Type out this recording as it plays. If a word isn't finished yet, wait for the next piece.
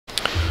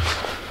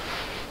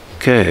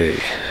Okay,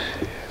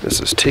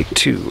 this is take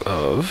 2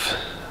 of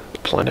the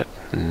planet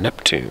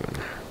Neptune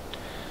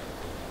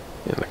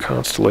in the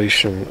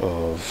constellation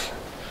of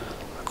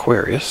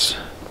Aquarius.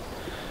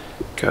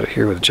 Got it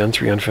here with Gen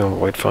 3 unfilmed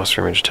white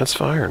phosphor image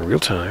intensifier in real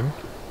time.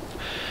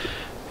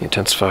 The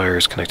intensifier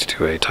is connected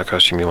to a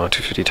Takahashi Mewlon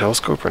 250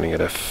 telescope running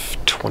at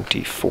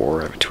f/24.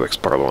 I have a 2x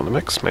barlow on the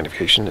mix.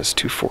 Magnification is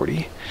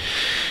 240.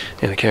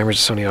 And the camera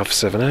is a Sony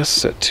A7S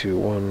set to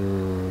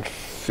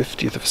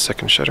 1/50th of a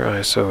second shutter.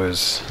 ISO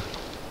is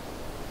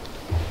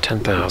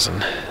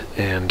 10,000.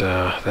 And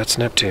that's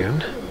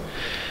Neptune.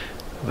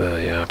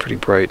 The pretty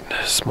bright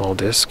small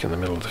disk in the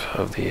middle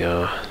of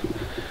the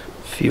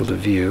field of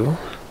view.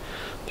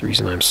 The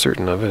reason I'm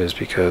certain of it is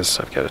because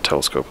I've got a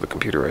telescope with a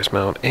computerized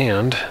mount,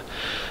 and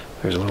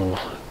there's a little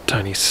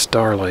tiny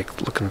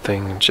star-like looking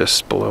thing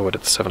just below it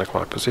at the 7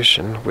 o'clock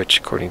position, which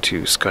according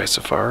to Sky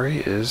Safari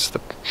is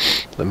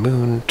the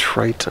moon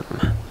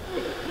Triton.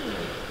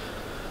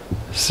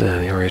 So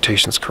the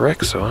orientation's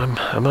correct, so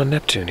I'm on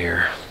Neptune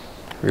here.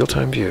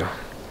 Real-time view.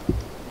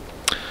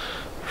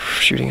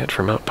 Shooting it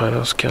from Mount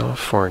Pinos,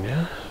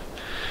 California.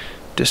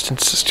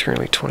 Distance is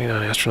currently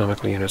 29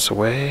 astronomical units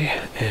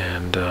away,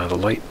 and the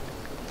light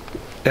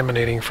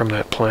emanating from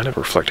that planet,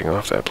 reflecting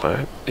off that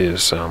planet,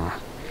 is let's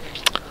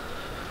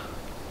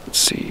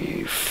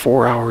see,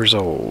 4 hours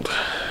old,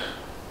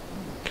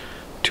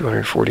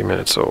 240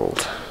 minutes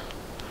old.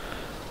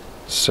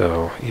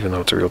 So even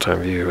though it's a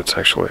real-time view, it's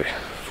actually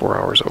 4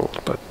 hours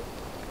old, but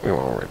we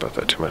won't worry about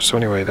that too much. So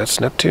anyway, that's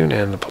Neptune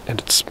and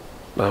its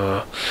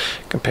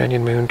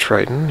companion moon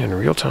Triton in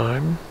real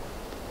time.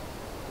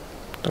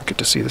 Don't get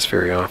to see this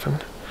very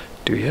often,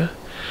 do you?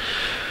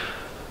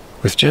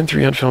 With Gen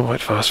 3 unfilmed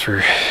white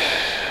phosphor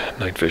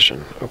night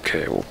vision.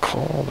 Okay, we'll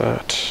call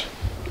that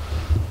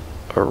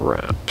a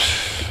wrap.